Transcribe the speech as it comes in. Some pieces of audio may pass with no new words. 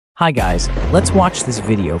Hi guys, let's watch this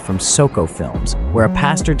video from Soko Films, where a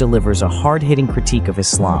pastor delivers a hard-hitting critique of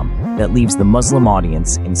Islam that leaves the Muslim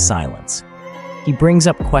audience in silence. He brings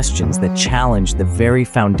up questions that challenge the very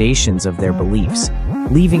foundations of their beliefs,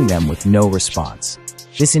 leaving them with no response.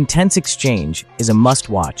 This intense exchange is a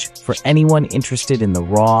must-watch for anyone interested in the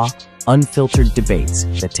raw, unfiltered debates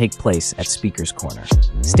that take place at Speaker's Corner.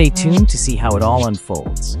 Stay tuned to see how it all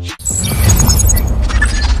unfolds.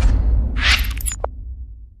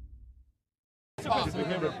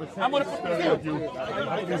 I'm going to put you.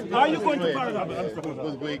 Are you going to paradise?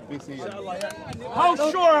 How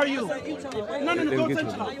sure are you? No, don't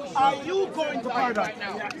touch me. Are you going to paradise?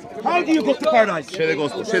 How do you go to paradise? Share the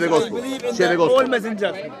gospel, share the gospel, share the gospel. All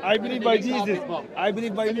messengers. I believe by Jesus. I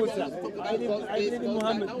believe by Musa. I believe in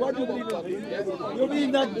Muhammad. What do you believe in? You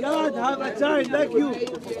believe that God have a child like you.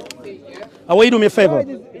 I want you to do me a favor.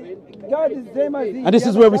 God is same as And this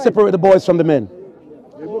is where we separate the boys from the men.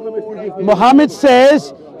 Muhammad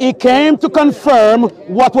says he came to confirm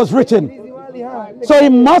what was written. So he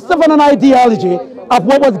must have an ideology of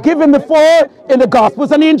what was given before in the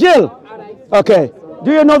Gospels and the Injil. Okay.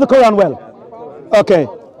 Do you know the Quran well? Okay.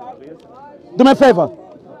 Do me a favor.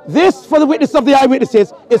 This, for the witness of the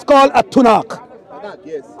eyewitnesses, is called a Tanakh.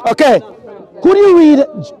 Okay. Could you read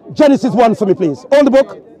Genesis 1 for me, please? Hold the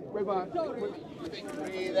book.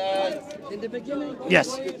 In the beginning,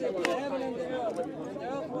 Yes.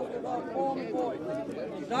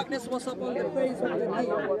 darkness was upon the face of the deep,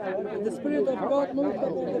 and the Spirit of God moved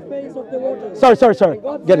upon the face of the waters. Sorry.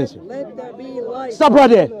 God Get said, it. let there be light. Stop right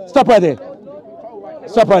there. Stop right there.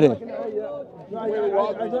 Stop right there. No,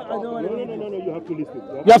 you have to listen.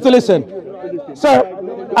 You have to listen. Sir,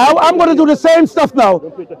 I'm going to do the same stuff now.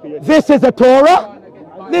 This is the Torah.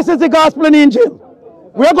 This is the Gospel and Injil.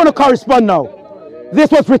 We're going to correspond now. This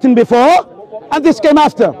was written before, and this came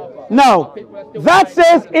after. Now, that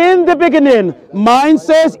says in the beginning. Mine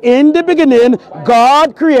says in the beginning,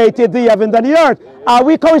 God created the heaven and the earth. Are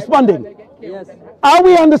we corresponding? Yes. Are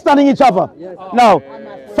we understanding each other? Now,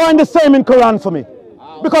 find the same in Quran for me.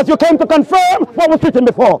 Because you came to confirm what was written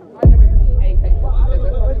before.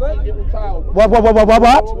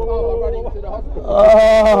 What?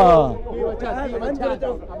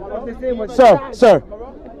 Sir,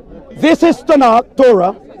 this is Tanakh,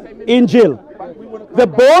 Torah, Injil. They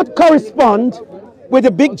both correspond with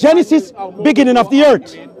the big Genesis, beginning of the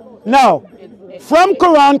earth. Now, from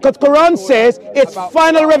Quran, because Quran says it's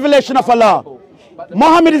final revelation of Allah.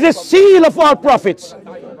 Muhammad is a seal of all prophets.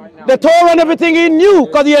 The Torah and everything he knew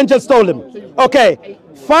because the angels told him. Okay,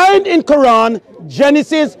 find in Quran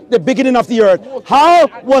Genesis, the beginning of the earth. How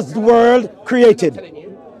was the world created?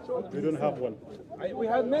 We don't have one. We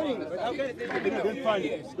have many. Then find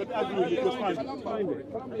it. But agree, just find it.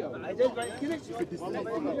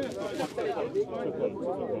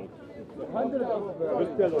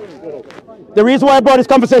 The reason why I brought this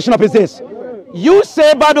conversation up is this. You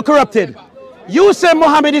say Bible corrupted. You say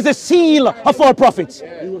Muhammad is a seal of all prophets.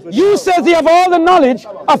 You say they have all the knowledge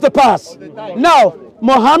of the past. Now,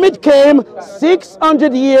 Muhammad came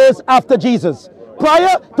 600 years after Jesus,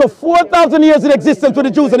 prior to 4,000 years in existence with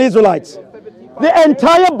the Jews and Israelites. The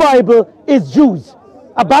entire Bible is Jews,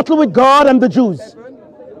 a battle with God and the Jews.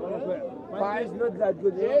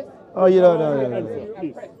 Oh, you don't know.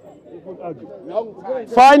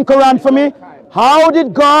 Find Quran for me. How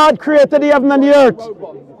did God create the heaven and the earth?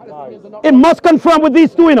 It must confirm with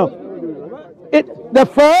these two, you know. The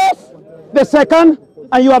first, the second,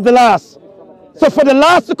 and you have the last. So for the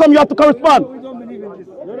last to come, you have to correspond.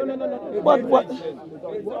 What?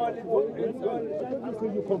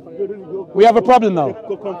 We have a problem now.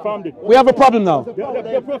 We have a problem now.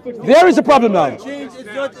 There is a problem now.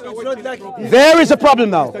 There is a problem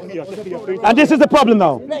now. And this is the problem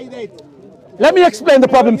now. Let me explain the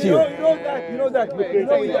problem to you.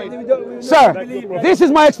 Sir, this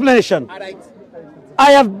is my explanation.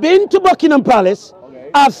 I have been to Buckingham Palace.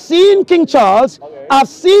 I've seen King Charles. I've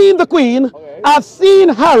seen the Queen. I've seen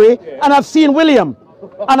Harry. And I've seen William.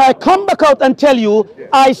 And I come back out and tell you,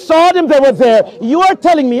 I saw them, they were there. You are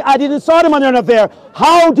telling me I didn't saw them and they're not there.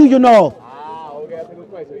 How do you know?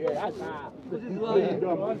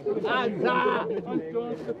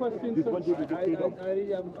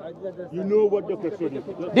 You know what the question is.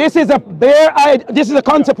 This is a bare idea. This is a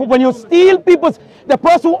concept of when you steal people's, the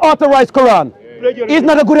person who authorized Quran is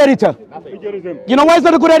not a good editor. You know why he's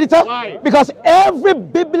not a good editor? Because every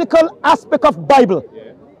biblical aspect of Bible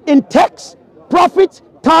in text, prophet,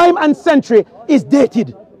 time and century is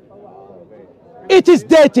dated. It is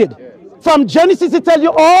dated. From Genesis it tells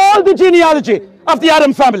you all the genealogy of the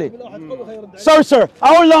Adam family. Sorry, sir,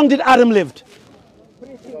 how long did Adam live?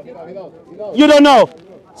 You don't know.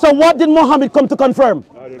 So what did Muhammad come to confirm?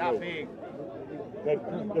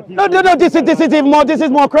 No, this is even more, this is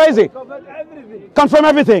more crazy. Confirm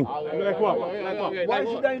everything. Why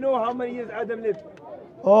should I know how many years Adam lived?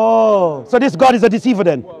 Oh, so this God is a deceiver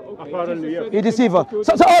then? A deceiver.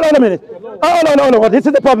 So hold on a minute. Oh, no. This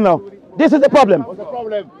is the problem now. This is the problem. What's the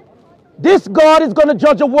problem? This God is going to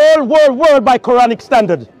judge the world by Quranic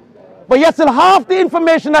standard. But yet still half the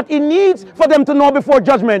information that he needs for them to know before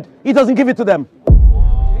judgment, he doesn't give it to them.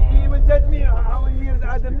 He will judge me how many years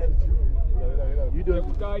Adam lived.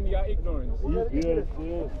 You die in your ignorance.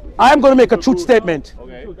 I am going to make a truth statement.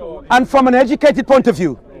 Okay. And from an educated point of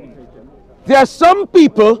view, there are some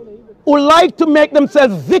people who like to make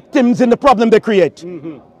themselves victims in the problem they create.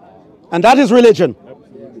 And that is religion.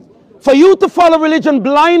 For you to follow religion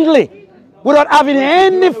blindly, without having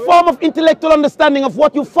any form of intellectual understanding of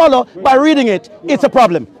what you follow by reading it, it's a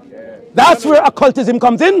problem. That's where occultism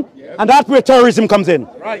comes in, and that's where terrorism comes in.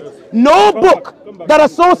 No book that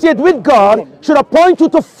associates with God should appoint you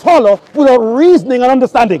to follow without reasoning and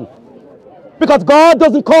understanding. Because God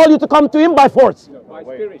doesn't call you to come to him by force.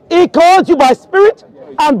 He calls you by spirit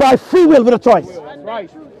and by free will with a choice.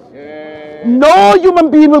 No human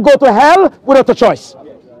being will go to hell without a choice.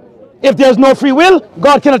 If there's no free will,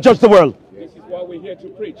 God cannot judge the world. This is why we're here to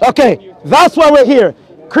preach. Okay, that's why we're here.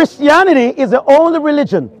 Christianity is the only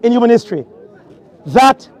religion in human history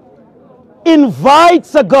that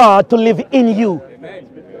invites a God to live in you.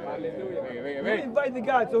 You invite the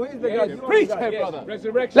God, so who is the God? Preach, brother.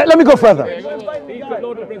 Resurrection. Let me go further. He's the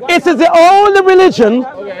Lord of resurrection. It is the only religion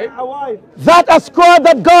that ascribes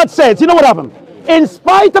that God says, you know what happened? In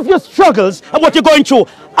spite of your struggles and what you're going through,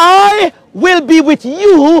 I will be with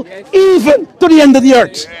you even to the end of the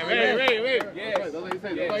earth.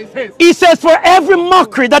 He says, for every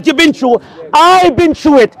mockery that you've been through, I've been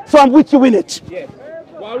through it, so I'm with you in it.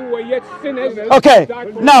 While we were yet sinners. Okay,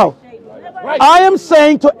 now, I am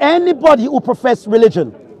saying to anybody who professes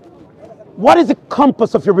religion, what is the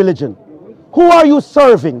compass of your religion? Who are you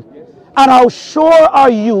serving? And how sure are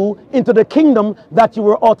you into the kingdom that you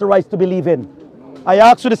were authorized to believe in? I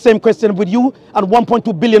ask you the same question with you and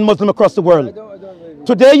 1.2 billion Muslims across the world.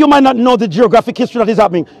 Today you might not know the geographic history that is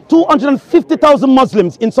happening. 250,000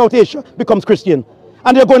 Muslims in South Asia becomes Christian.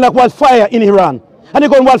 And they're going like wildfire in Iran. And they're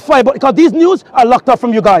going wildfire, but because these news are locked up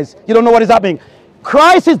from you guys. You don't know what is happening.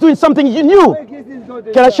 Christ is doing something new.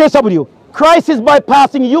 Can I share something with you? Christ is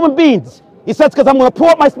bypassing human beings. He says, because I'm going to pour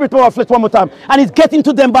out my spirit over our flesh one more time. And he's getting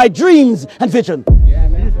to them by dreams and vision.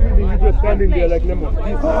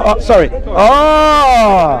 Sorry.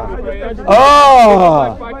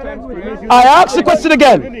 I asked the question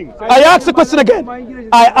again.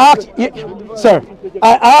 Sir,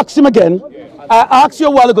 I asked him again. I asked you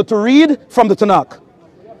a while ago to read from the Tanakh.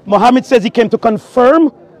 Muhammad says he came to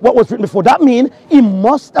confirm what was written before. That means he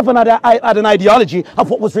must have had an ideology of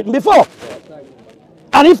what was written before.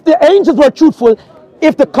 And if the angels were truthful,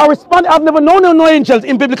 if the corresponding, I've never known no angels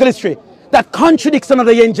in biblical history that contradicts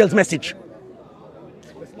another angel's message.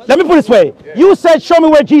 Let me put it this way. You said, show me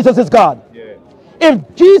where Jesus is God.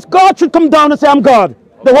 If God should come down and say, I'm God,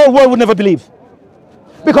 the whole world would never believe.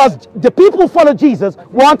 Because the people who follow Jesus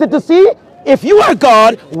wanted to see, if you are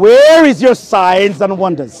God, where is your signs and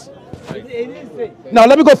wonders? Now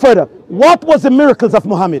let me go further. What was the miracles of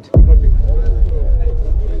Muhammad?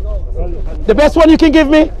 The best one you can give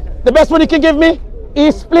me? The best one you can give me?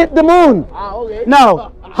 He split the moon.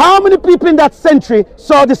 Now, how many people in that century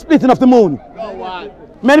saw the splitting of the moon?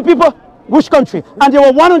 Many people? Which country? And there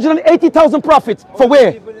were 180,000 prophets for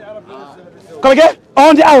where? Come again?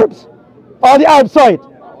 All the Arabs. All the Arabs saw it.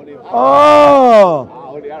 Oh.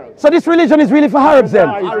 So this religion is really for Arabs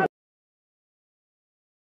then?